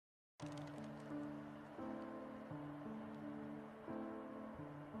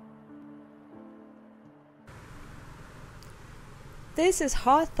This is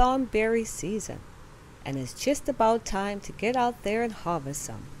hawthorn berry season, and it's just about time to get out there and harvest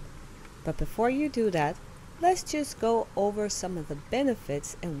some. But before you do that, let's just go over some of the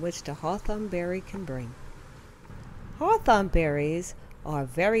benefits in which the hawthorn berry can bring. Hawthorn berries are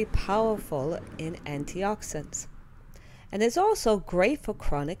very powerful in antioxidants, and it's also great for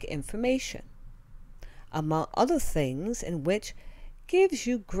chronic inflammation, among other things, in which gives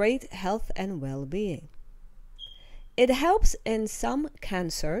you great health and well-being. It helps in some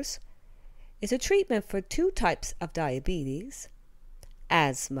cancers, is a treatment for 2 types of diabetes,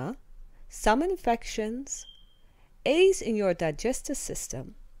 asthma, some infections, aids in your digestive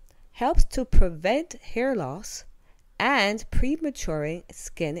system, helps to prevent hair loss and premature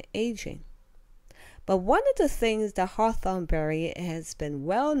skin aging. But one of the things that hawthorn berry has been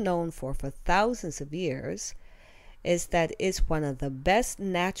well known for thousands of years is that it's one of the best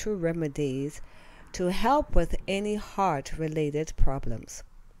natural remedies to help with any heart-related problems.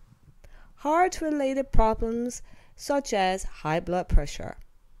 Heart-related problems such as high blood pressure,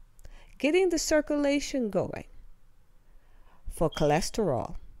 getting the circulation going, for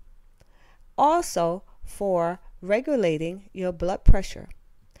cholesterol, also for regulating your blood pressure.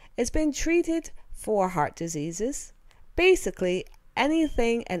 It's been treated for heart diseases, basically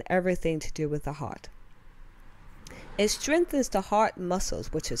anything and everything to do with the heart. It strengthens the heart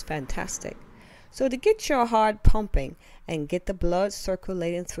muscles, which is fantastic. So to get your heart pumping and get the blood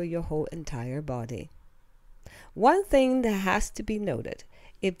circulating through your whole entire body. One thing that has to be noted,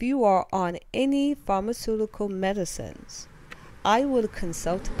 if you are on any pharmaceutical medicines, I would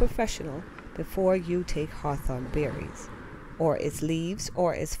consult a professional before you take hawthorn berries, or its leaves,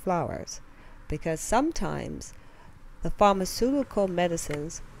 or its flowers, because sometimes the pharmaceutical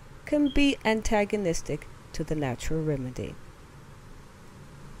medicines can be antagonistic to the natural remedy.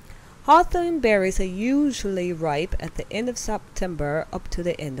 Hawthorn berries are usually ripe at the end of September up to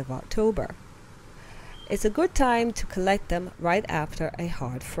the end of October. It's a good time to collect them right after a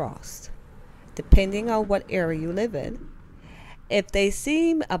hard frost, depending on what area you live in. If they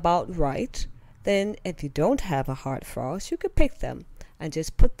seem about right, then if you don't have a hard frost, you could pick them and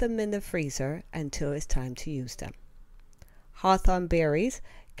just put them in the freezer until it's time to use them. Hawthorn berries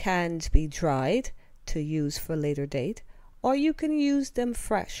can be dried to use for a later date, or you can use them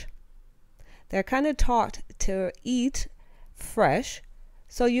fresh. They're kind of taught to eat fresh,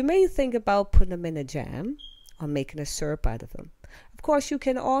 so you may think about putting them in a jam or making a syrup out of them. Of course, you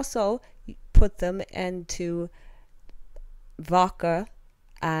can also put them into vodka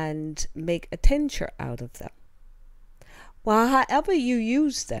and make a tincture out of them. Well, however you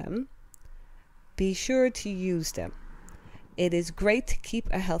use them, be sure to use them. It is great to keep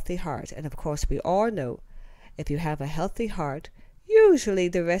a healthy heart, and of course we all know if you have a healthy heart, usually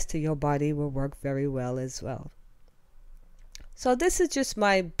the rest of your body will work very well as well. So this is just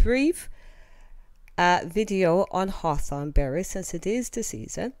my brief video on hawthorn berries, since it is the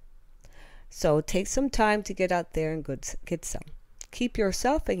season. So take some time to get out there and get some. Keep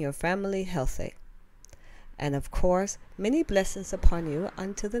yourself and your family healthy. And of course, many blessings upon you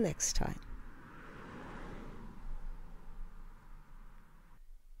until the next time.